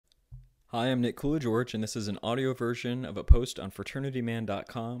Hi, I'm Nick Coolidge, and this is an audio version of a post on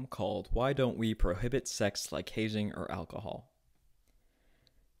Fraternityman.com called Why Don't We Prohibit Sex Like Hazing or Alcohol?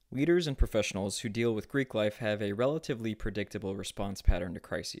 Leaders and professionals who deal with Greek life have a relatively predictable response pattern to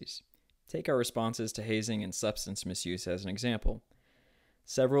crises. Take our responses to hazing and substance misuse as an example.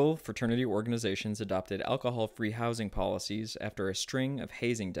 Several fraternity organizations adopted alcohol-free housing policies after a string of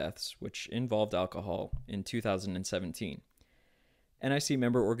hazing deaths, which involved alcohol, in 2017. NIC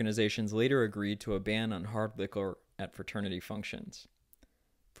member organizations later agreed to a ban on hard liquor at fraternity functions.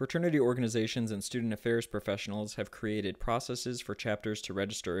 Fraternity organizations and student affairs professionals have created processes for chapters to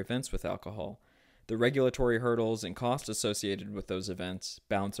register events with alcohol. The regulatory hurdles and costs associated with those events,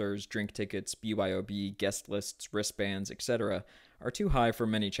 bouncers, drink tickets, BYOB, guest lists, wristbands, etc., are too high for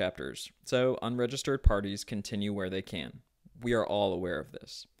many chapters, so unregistered parties continue where they can. We are all aware of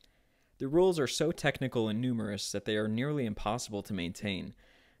this. The rules are so technical and numerous that they are nearly impossible to maintain.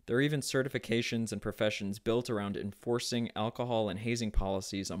 There are even certifications and professions built around enforcing alcohol and hazing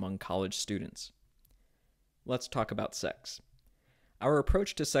policies among college students. Let's talk about sex. Our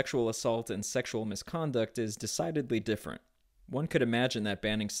approach to sexual assault and sexual misconduct is decidedly different. One could imagine that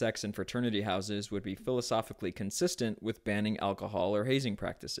banning sex in fraternity houses would be philosophically consistent with banning alcohol or hazing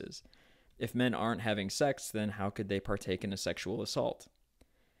practices. If men aren't having sex, then how could they partake in a sexual assault?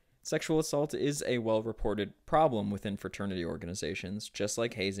 Sexual assault is a well-reported problem within fraternity organizations, just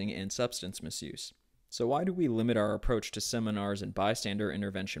like hazing and substance misuse. So why do we limit our approach to seminars and bystander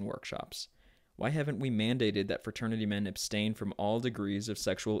intervention workshops? Why haven't we mandated that fraternity men abstain from all degrees of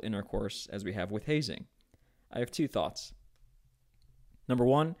sexual intercourse as we have with hazing? I have two thoughts. Number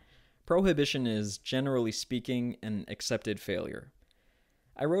one, prohibition is, generally speaking, an accepted failure.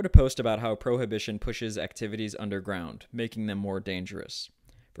 I wrote a post about how prohibition pushes activities underground, making them more dangerous.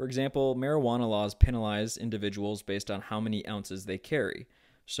 For example, marijuana laws penalize individuals based on how many ounces they carry,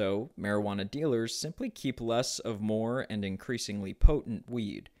 so marijuana dealers simply keep less of more and increasingly potent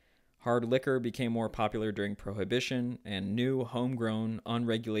weed. Hard liquor became more popular during Prohibition, and new, homegrown,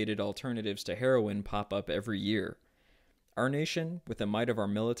 unregulated alternatives to heroin pop up every year. Our nation, with the might of our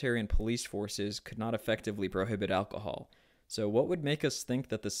military and police forces, could not effectively prohibit alcohol, so what would make us think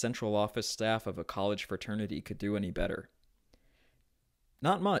that the central office staff of a college fraternity could do any better?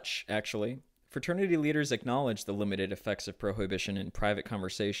 Not much, actually. Fraternity leaders acknowledge the limited effects of prohibition in private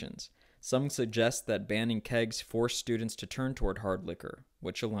conversations. Some suggest that banning kegs forced students to turn toward hard liquor,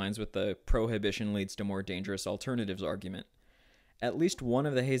 which aligns with the prohibition leads to more dangerous alternatives argument. At least one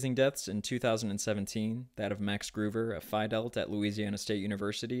of the hazing deaths in 2017, that of Max Groover, a Phi Delt at Louisiana State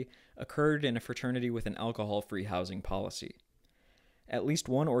University, occurred in a fraternity with an alcohol-free housing policy. At least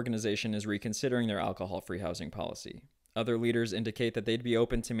one organization is reconsidering their alcohol-free housing policy. Other leaders indicate that they'd be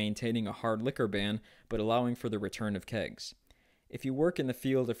open to maintaining a hard liquor ban, but allowing for the return of kegs. If you work in the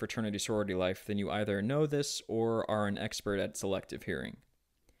field of fraternity sorority life, then you either know this or are an expert at selective hearing.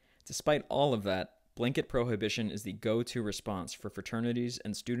 Despite all of that, blanket prohibition is the go-to response for fraternities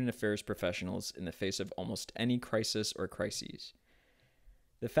and student affairs professionals in the face of almost any crisis or crises.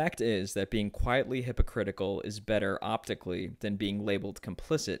 The fact is that being quietly hypocritical is better optically than being labeled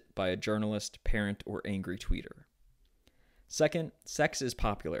complicit by a journalist, parent, or angry tweeter. Second, sex is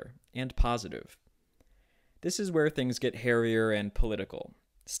popular and positive. This is where things get hairier and political.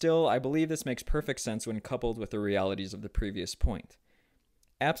 Still, I believe this makes perfect sense when coupled with the realities of the previous point.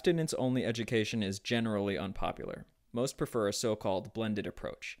 Abstinence-only education is generally unpopular. Most prefer a so-called blended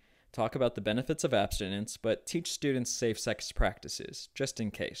approach. Talk about the benefits of abstinence, but teach students safe sex practices, just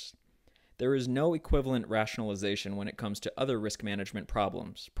in case. There is no equivalent rationalization when it comes to other risk management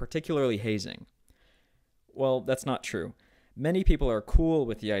problems, particularly hazing. Well, that's not true. Many people are cool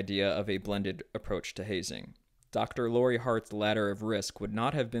with the idea of a blended approach to hazing. Dr. Lori Hart's ladder of risk would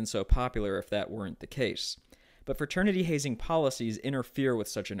not have been so popular if that weren't the case. But fraternity hazing policies interfere with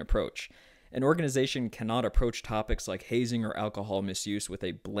such an approach. An organization cannot approach topics like hazing or alcohol misuse with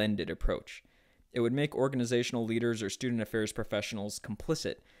a blended approach. It would make organizational leaders or student affairs professionals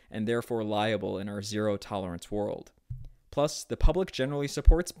complicit and therefore liable in our zero-tolerance world. Plus, the public generally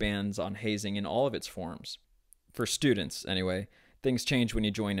supports bans on hazing in all of its forms. For students, anyway. Things change when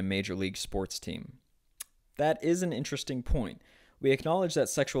you join a major league sports team. That is an interesting point. We acknowledge that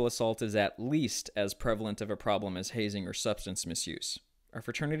sexual assault is at least as prevalent of a problem as hazing or substance misuse. Are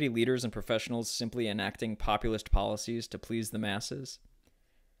fraternity leaders and professionals simply enacting populist policies to please the masses?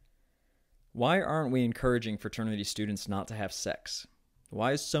 Why aren't we encouraging fraternity students not to have sex?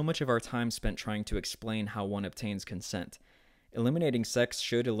 Why is so much of our time spent trying to explain how one obtains consent? Eliminating sex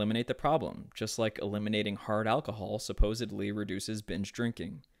should eliminate the problem, just like eliminating hard alcohol supposedly reduces binge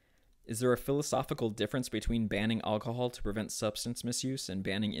drinking. Is there a philosophical difference between banning alcohol to prevent substance misuse and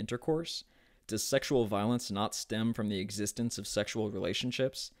banning intercourse? Does sexual violence not stem from the existence of sexual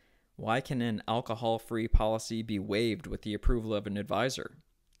relationships? Why can an alcohol-free policy be waived with the approval of an advisor?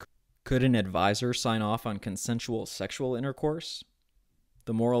 Could an advisor sign off on consensual sexual intercourse?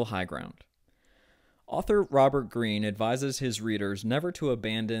 The moral high ground. Author Robert Greene advises his readers never to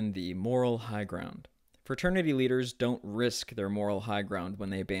abandon the moral high ground. Fraternity leaders don't risk their moral high ground when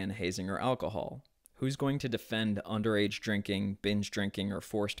they ban hazing or alcohol. Who's going to defend underage drinking, binge drinking, or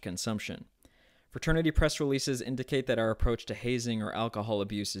forced consumption? Fraternity press releases indicate that our approach to hazing or alcohol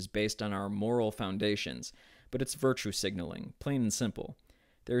abuse is based on our moral foundations, but it's virtue signaling, plain and simple.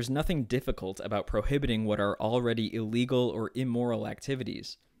 There is nothing difficult about prohibiting what are already illegal or immoral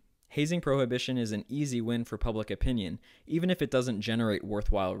activities. Hazing prohibition is an easy win for public opinion, even if it doesn't generate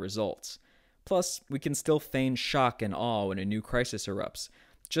worthwhile results. Plus, we can still feign shock and awe when a new crisis erupts.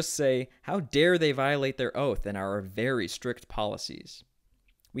 Just say, how dare they violate their oath and our very strict policies.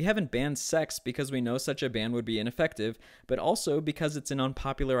 We haven't banned sex because we know such a ban would be ineffective, but also because it's an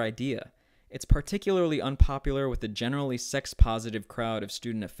unpopular idea. It's particularly unpopular with the generally sex-positive crowd of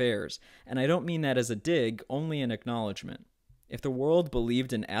student affairs, and I don't mean that as a dig, only an acknowledgement. If the world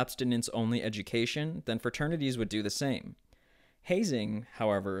believed in abstinence-only education, then fraternities would do the same. Hazing,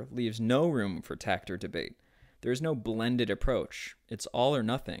 however, leaves no room for tact or debate. There is no blended approach. It's all or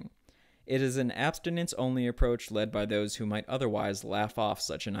nothing. It is an abstinence-only approach led by those who might otherwise laugh off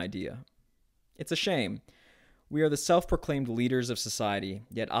such an idea. It's a shame. We are the self-proclaimed leaders of society,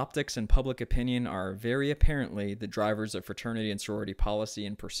 yet optics and public opinion are very apparently the drivers of fraternity and sorority policy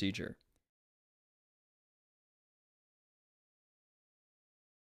and procedure.